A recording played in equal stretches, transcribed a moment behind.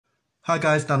Hi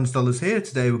guys, Dan's Dollars here.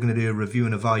 Today we're going to do a review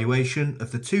and evaluation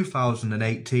of the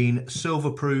 2018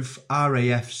 Silverproof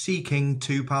RAF Sea King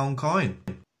 £2 coin.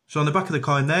 So on the back of the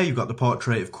coin there you've got the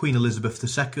portrait of Queen Elizabeth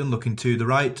II looking to the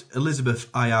right, Elizabeth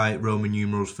II Roman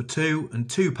numerals for 2 and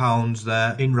 £2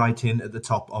 there in writing at the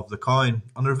top of the coin.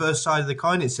 On the reverse side of the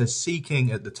coin it says Sea King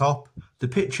at the top, the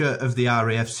picture of the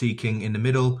RAF Sea King in the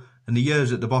middle, and the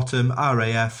years at the bottom,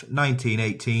 RAF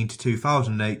 1918 to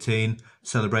 2018,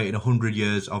 celebrating 100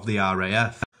 years of the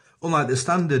RAF. Unlike the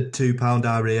standard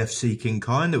 £2 RAF Sea King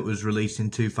coin that was released in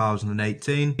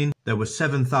 2018, there were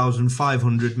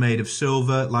 7,500 made of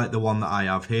silver like the one that I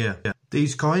have here.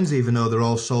 These coins, even though they're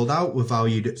all sold out, were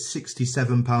valued at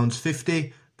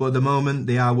 £67.50, but at the moment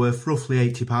they are worth roughly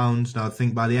 £80. Now I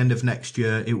think by the end of next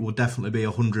year it will definitely be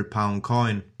a £100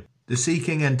 coin. The Sea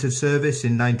King entered service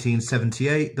in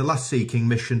 1978. The last Sea King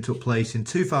mission took place in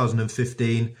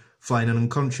 2015, flying an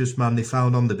unconscious man they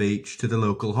found on the beach to the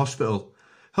local hospital.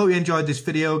 Hope you enjoyed this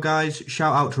video, guys.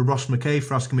 Shout out to Ross McKay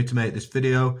for asking me to make this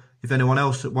video. If anyone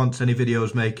else that wants any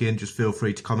videos making, just feel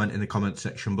free to comment in the comment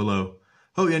section below.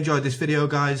 Hope you enjoyed this video,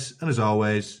 guys, and as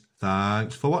always,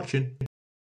 thanks for watching.